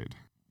the grade?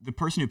 The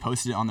person who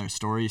posted it on their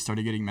story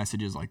started getting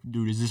messages like,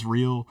 "Dude, is this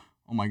real?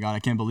 Oh my God, I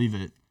can't believe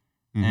it."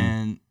 Mhm.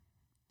 And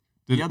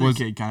Did- the other was-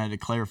 kid kind of had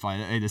to clarify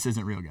that, "Hey, this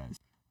isn't real, guys."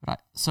 Right.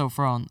 So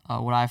from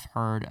what I've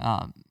heard,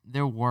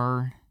 there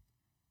were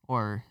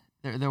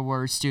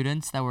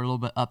students that were a little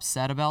bit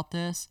upset about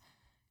this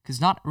because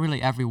not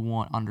really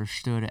everyone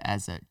understood it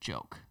as a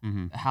joke.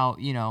 Mhm. How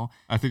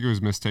I think it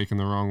was mistaken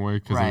the wrong way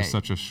because it was Right.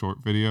 such a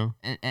short video.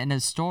 and a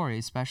story,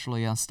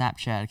 especially on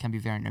Snapchat, can be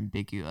very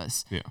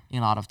ambiguous. Yeah. A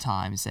lot of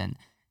times, and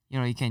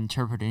you can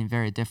interpret it in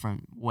very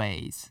different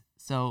ways.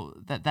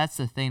 So that's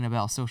the thing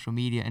about social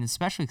media, and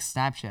especially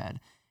Snapchat,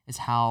 is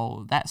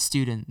how that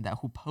student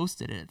who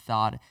posted it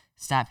thought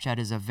Snapchat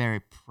is a very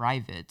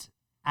private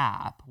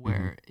app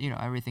where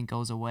everything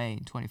goes away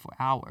in 24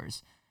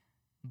 hours.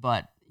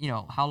 But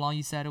how long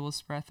you said it will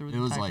spread through? It the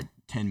was entire- like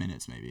 10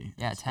 minutes maybe.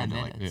 yeah, It 10 spread to,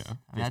 like, minutes. yeah,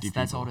 I mean, 50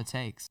 that's all people. it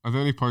takes. Are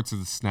there any parts of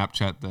the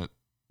Snapchat that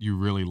you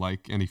really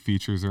like? Any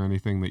features or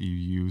anything that you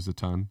use a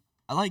ton?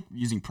 I like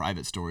using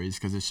private stories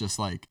because it's just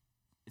like,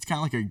 it's kind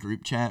of like a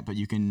group chat, but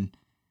you can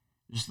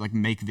just like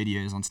make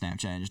videos on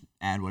Snapchat and just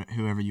add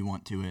whoever you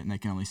want to it, and they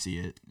can only see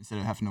it instead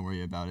of having to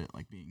worry about it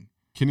like being.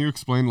 Can you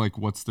explain like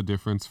what's the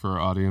difference for our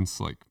audience?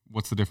 Like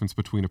what's the difference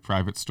between a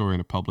private story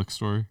and a public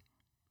story?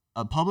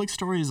 A public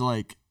story is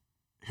like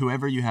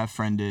whoever you have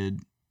friended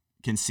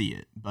can see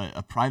it, but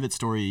a private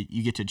story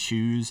you get to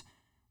choose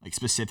like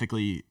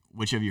specifically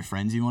which of your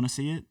friends you want to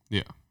see it.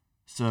 Yeah.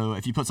 So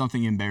if you put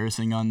something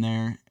embarrassing on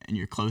there and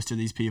you're close to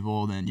these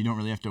people, then you don't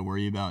really have to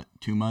worry about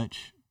too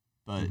much.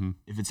 But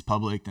if it's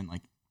public, then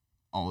like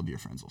all of your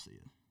friends will see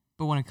it.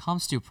 But when it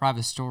comes to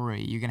private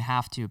story, you're gonna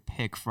have to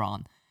pick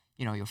from,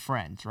 your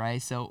friends, right?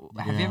 So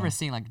have you ever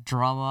seen like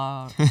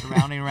drama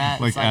surrounding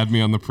that? Like, add me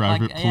on the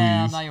private, please.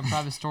 Yeah, not your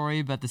private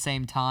story, but at the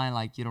same time,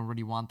 like you don't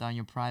really want that on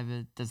your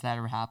private. Does that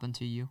ever happen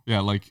to you? Yeah,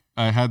 like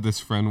I had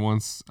this friend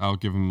once. I'll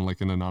give him like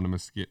an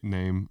anonymous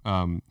name.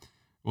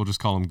 We'll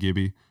just call him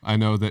Gibby. I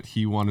know that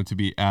he wanted to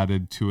be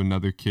added to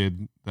another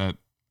kid that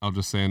I'll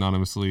just say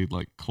anonymously,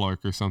 like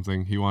Clark or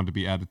something. He wanted to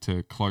be added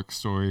to Clark's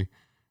story,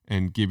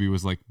 and Gibby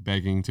was like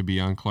begging to be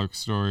on Clark's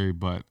story,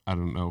 but I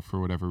don't know, for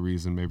whatever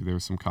reason, maybe there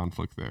was some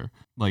conflict there.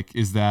 Like,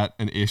 is that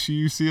an issue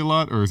you see a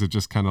lot, or is it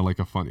just kind of like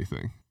a funny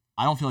thing?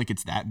 I don't feel like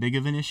it's that big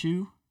of an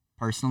issue,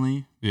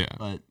 personally. Yeah.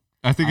 But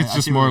I think it's I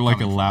just see where more you're like a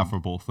coming from.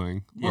 laughable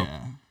thing.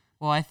 Yeah.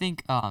 Well, I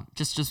think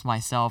just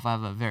myself, I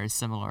have a very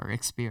similar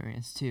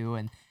experience too,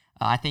 and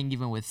I think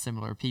even with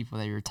similar people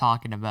that you're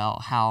talking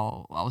about,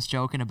 how I was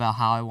joking about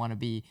how I want to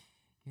be,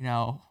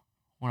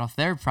 one of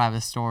their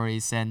private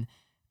stories, and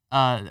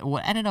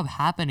what ended up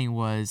happening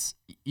was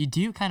you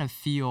do kind of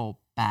feel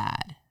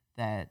bad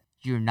that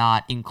you're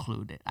not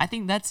included. I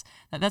think that's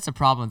a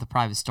problem with the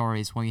private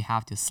stories when you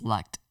have to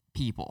select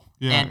people.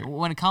 Yeah. And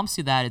when it comes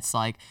to that, it's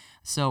like,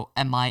 so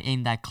am I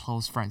in that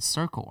close friend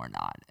circle or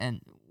not?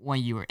 And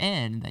when you were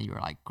in, then you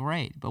were like,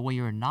 great. But when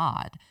you're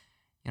not,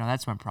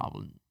 that's when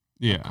problem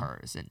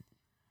occurs. And,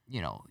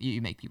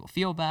 you make people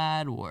feel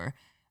bad, or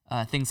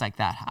things like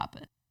that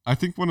happen. I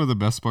think one of the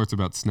best parts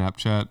about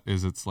Snapchat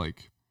is it's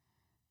like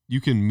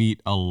you can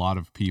meet a lot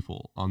of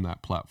people on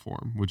that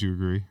platform. Would you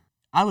agree?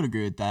 I would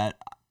agree with that.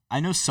 I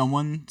know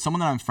someone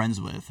that I'm friends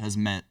with has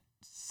met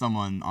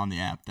someone on the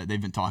app that they've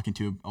been talking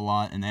to a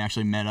lot, and they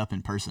actually met up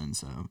in person.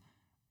 So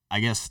I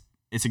guess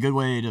it's a good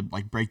way to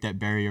like break that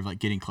barrier of like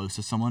getting close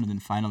to someone and then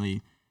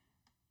finally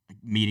like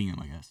meeting them,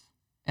 I guess.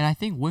 And I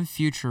think one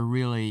future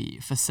really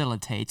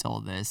facilitates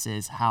all this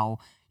is how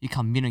you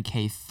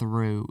communicate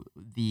through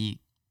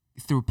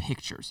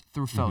pictures,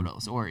 through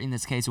photos, or in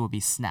this case, it would be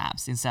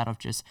snaps instead of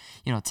just,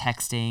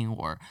 texting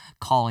or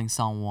calling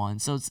someone.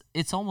 So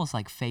it's almost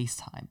like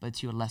FaceTime, but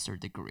to a lesser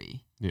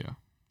degree. Yeah.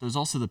 There's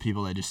also the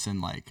people that just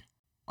send like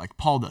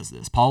Paul does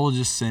this. Paul will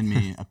just send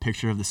me a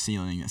picture of the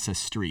ceiling that says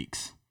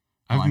streaks.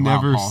 I'm I've like, wow,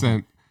 never Paul.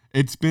 sent.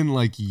 It's been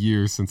like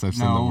years since I've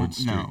sent the word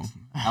streaks. No,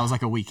 that was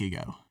like a week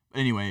ago. But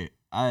anyway,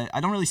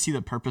 I don't really see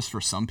the purpose for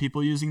some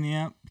people using the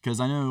app, because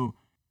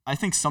I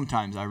think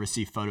sometimes I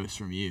receive photos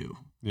from you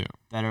Yeah.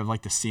 that are of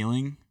like the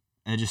ceiling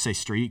and they just say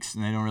streaks,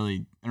 and they don't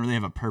really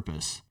have a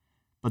purpose.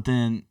 But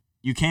then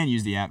you can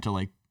use the app to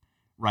like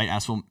write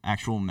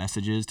actual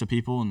messages to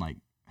people and like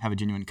have a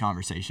genuine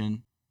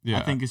conversation. Yeah.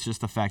 I think it's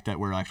just the fact that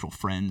we're actual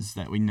friends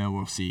that we know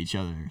we'll see each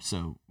other,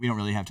 so we don't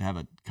really have to have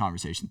a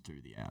conversation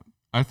through the app.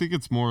 I think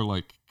it's more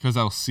like because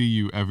I'll see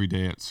you every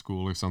day at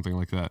school or something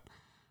like that.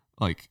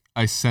 Like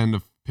I send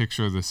a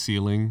picture of the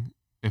ceiling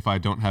if I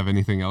don't have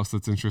anything else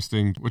that's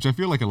interesting, which I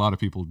feel like a lot of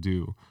people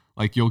do.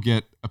 Like you'll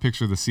get a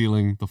picture of the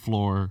ceiling, the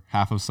floor,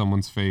 half of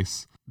someone's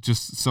face,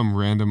 just some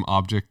random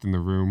object in the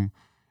room.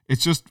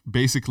 It's just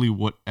basically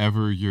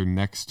whatever you're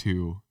next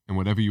to and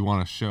whatever you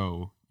want to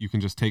show, you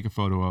can just take a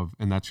photo of,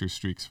 and that's your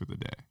streaks for the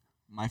day.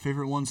 My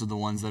favorite ones are the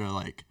ones that are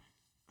like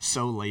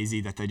so lazy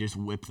that they just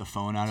whip the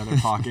phone out of their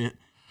pocket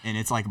and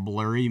it's like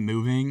blurry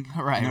moving.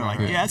 Right, And they're right, like,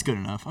 right. yeah, that's good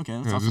enough. Okay,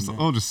 that's Yeah, awesome.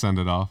 I'll just send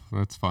it off.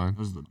 That's fine.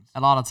 Those are the- A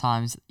lot of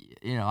times,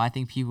 I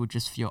think people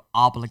just feel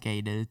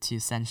obligated to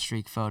send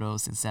streak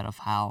photos instead of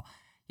how,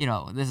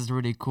 this is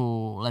really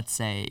cool, let's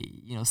say,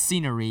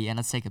 scenery, and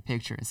let's take a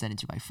picture and send it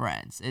to my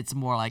friends. It's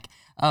more like,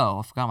 oh,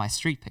 I forgot my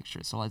streak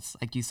picture. So let's,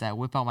 like you said,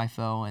 whip out my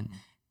phone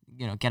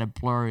and, get a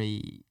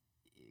blurry,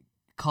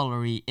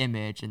 colory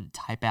image and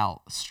type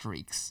out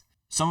streaks.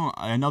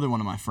 Another one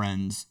of my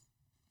friends,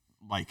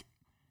 like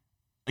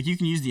you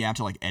can use the app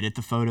to like edit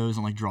the photos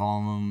and like draw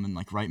them and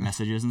like write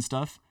messages and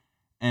stuff.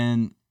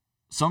 And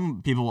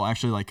some people will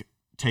actually like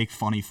take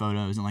funny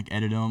photos and like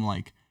edit them.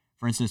 Like,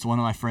 for instance, one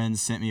of my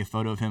friends sent me a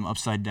photo of him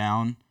upside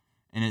down,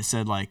 and it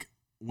said like,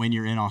 "When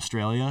you're in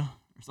Australia,"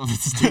 or something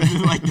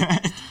stupid like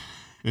that.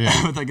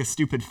 Yeah. With like a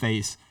stupid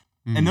face.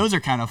 And those are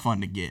kind of fun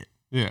to get.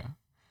 Yeah.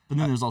 But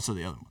then there's also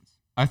the other ones.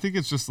 I think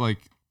it's just like,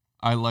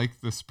 I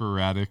like the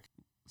sporadic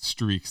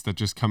streaks that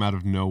just come out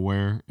of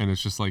nowhere, and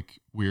it's just like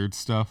weird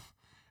stuff.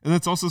 And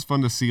it's also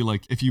fun to see,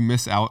 like, if you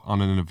miss out on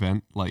an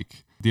event,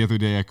 like the other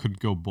day I couldn't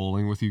go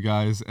bowling with you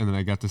guys, and then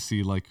I got to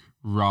see like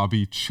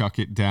Robbie chuck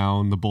it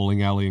down the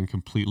bowling alley and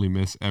completely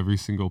miss every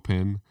single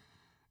pin.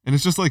 And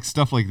it's just like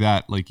stuff like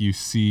that. Like you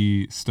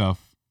see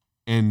stuff,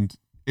 and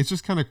it's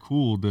just kind of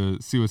cool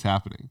to see what's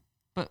happening.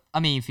 But, I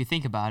mean, if you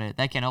think about it,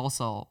 that can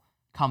also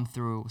come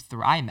through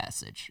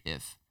iMessage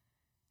if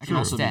It can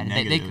also be Instead,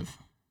 they could- negative.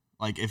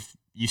 Like if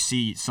you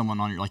see someone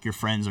on your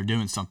friends are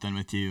doing something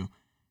with you,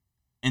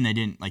 and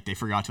they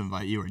forgot to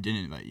invite you or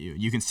didn't invite you,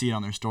 you can see it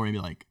on their story and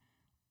be like,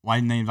 why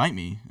didn't they invite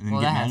me? And then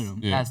Well, get that mad has, at them.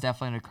 Yeah. that's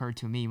definitely occurred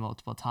to me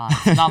multiple times.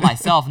 Not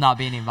myself not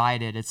being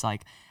invited. It's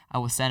like I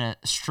will send a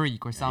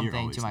streak or something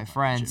always to my invited,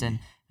 friends, Jimmy.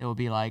 and it will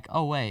be like,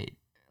 oh wait,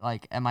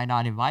 like am I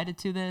not invited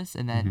to this?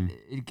 And then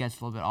it gets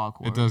a little bit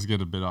awkward. It does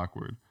get a bit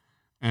awkward.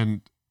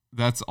 And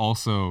that's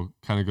also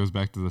kind of goes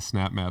back to the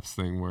Snap Maps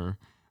thing where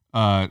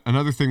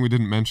another thing we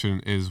didn't mention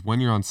is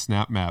when you're on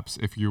Snap Maps,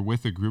 if you're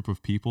with a group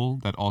of people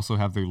that also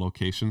have their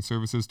location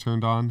services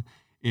turned on,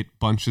 it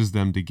bunches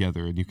them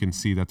together and you can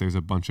see that there's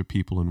a bunch of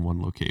people in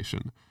one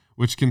location,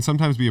 which can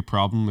sometimes be a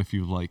problem if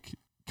you like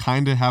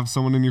kind of have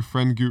someone in your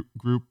friend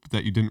group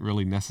that you didn't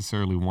really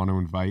necessarily want to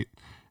invite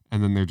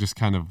and then they're just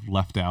kind of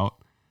left out.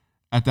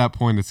 At that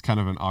point, it's kind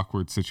of an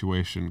awkward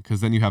situation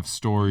because then you have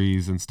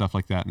stories and stuff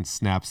like that and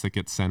snaps that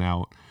get sent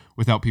out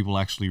without people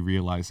actually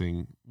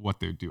realizing what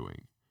they're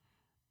doing.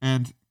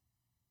 And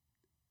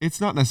it's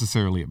not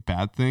necessarily a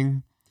bad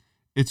thing.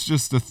 It's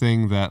just a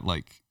thing that,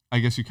 like, I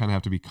guess you kind of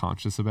have to be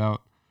conscious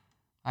about.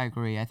 I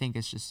agree. I think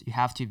it's just you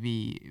have to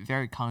be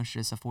very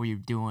conscious of what you're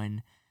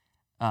doing,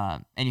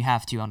 and you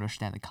have to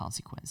understand the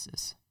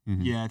consequences.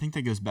 Mm-hmm. Yeah, I think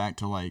that goes back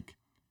to like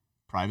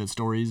private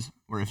stories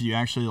where if you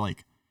actually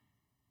like,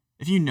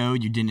 if you know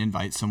you didn't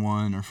invite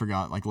someone or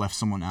forgot, like left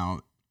someone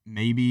out,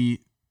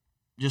 maybe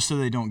just so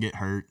they don't get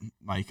hurt,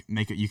 like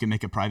you can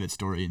make a private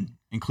story and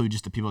include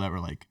just the people that were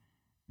like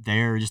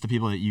there, just the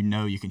people that you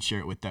know you can share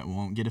it with that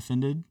won't get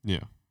offended.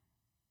 Yeah.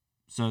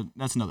 So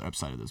that's another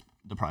upside of this,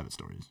 the private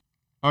stories.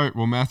 All right.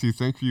 Well, Matthew,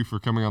 thank you for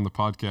coming on the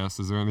podcast.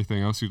 Is there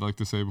anything else you'd like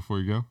to say before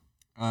you go?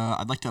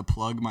 I'd like to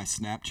plug my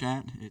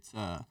Snapchat. It's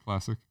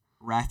Classic.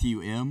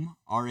 RattHewM,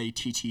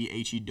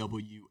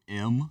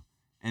 RattHewM.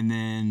 And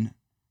then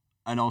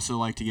I'd also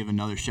like to give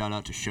another shout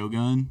out to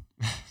Shogun.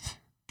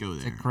 Go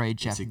there. It's a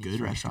great It's a Japanese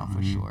good restaurant for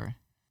Mhm. sure.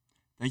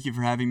 Thank you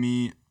for having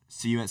me.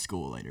 See you at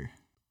school later.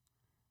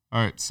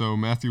 All right. So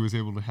Matthew was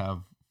able to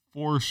have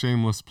 4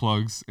 shameless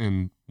plugs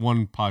in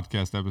one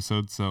podcast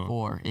episode. So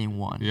 4 in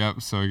 1.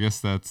 Yep. So I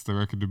guess that's the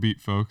record to beat,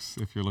 folks,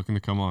 if you're looking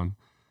to come on.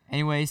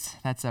 Anyways,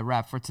 that's a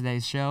wrap for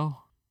today's show.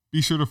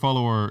 Be sure to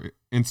follow our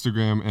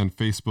Instagram and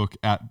Facebook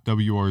at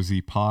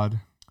WRZ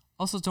Pod.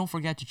 Also, don't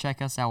forget to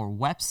check us our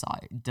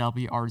website,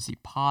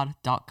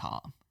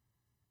 wrzpod.com.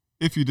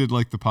 If you did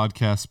like the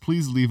podcast,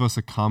 please leave us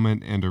a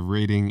comment and a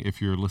rating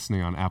if you're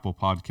listening on Apple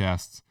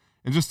Podcasts.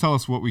 And just tell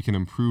us what we can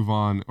improve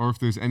on or if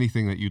there's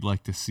anything that you'd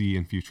like to see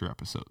in future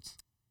episodes.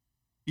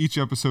 Each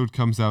episode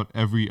comes out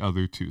every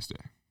other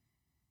Tuesday.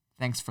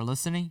 Thanks for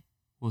listening.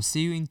 We'll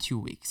see you in 2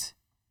 weeks.